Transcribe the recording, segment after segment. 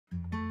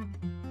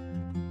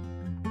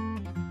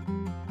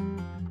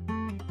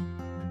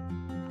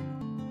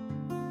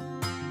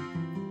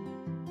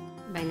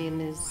My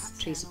name is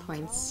Teresa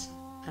Poyntz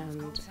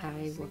and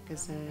I work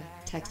as a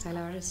textile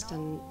artist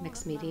and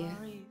mixed media.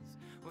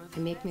 I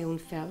make my own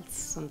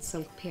felts on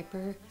silk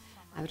paper.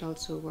 I would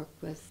also work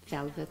with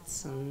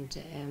velvets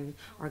and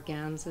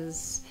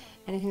organzas,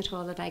 anything at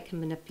all that I can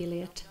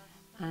manipulate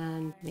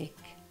and make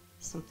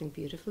something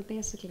beautiful,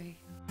 basically.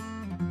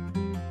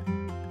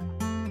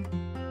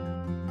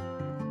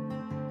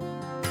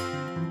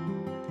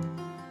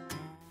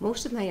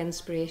 Most of my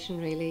inspiration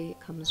really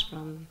comes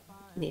from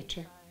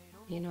nature.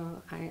 You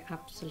know, I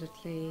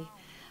absolutely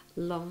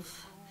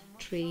love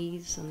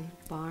trees and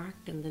bark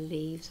and the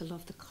leaves. I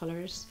love the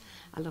colours,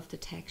 I love the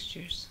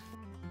textures.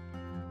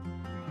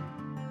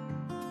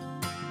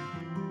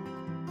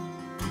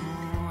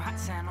 Hot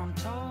sand on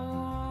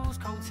toes,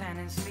 cold sand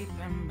and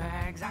sleeping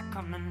bags. I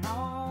come to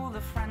know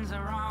the friends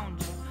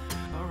around you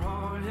are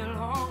all you'll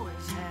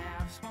always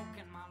have.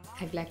 Smoking my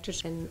life. I've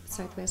lectured in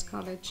Southwest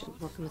College,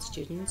 working with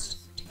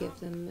students to give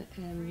them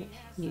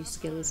new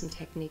skills and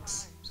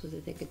techniques so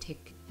that they could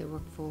take their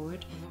work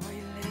forward.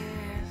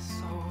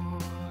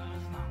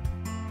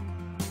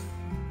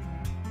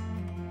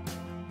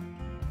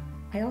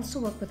 I also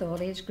work with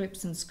all age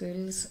groups in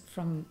schools,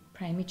 from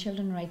primary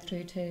children right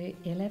through to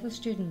A-level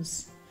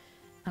students,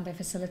 and I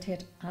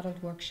facilitate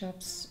adult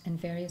workshops in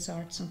various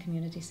arts and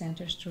community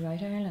centres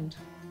throughout Ireland.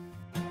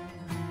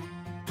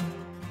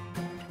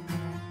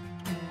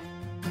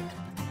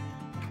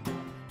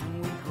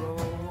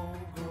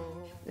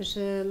 There's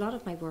a lot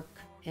of my work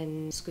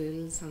in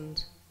schools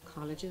and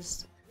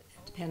colleges,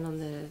 depending on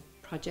the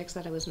projects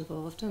that I was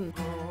involved in.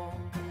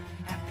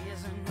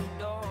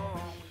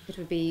 It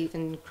would be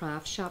in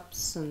craft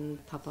shops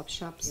and pop-up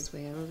shops as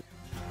well.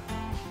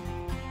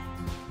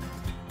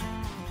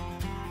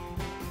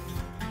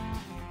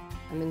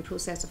 I'm in the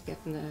process of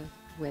getting a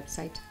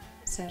website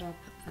set up,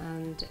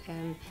 and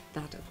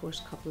that of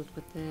course coupled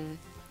with the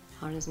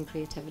Harnessing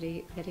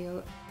Creativity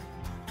video.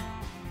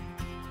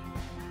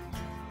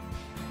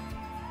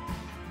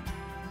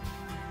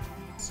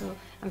 So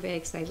I'm very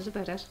excited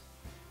about it.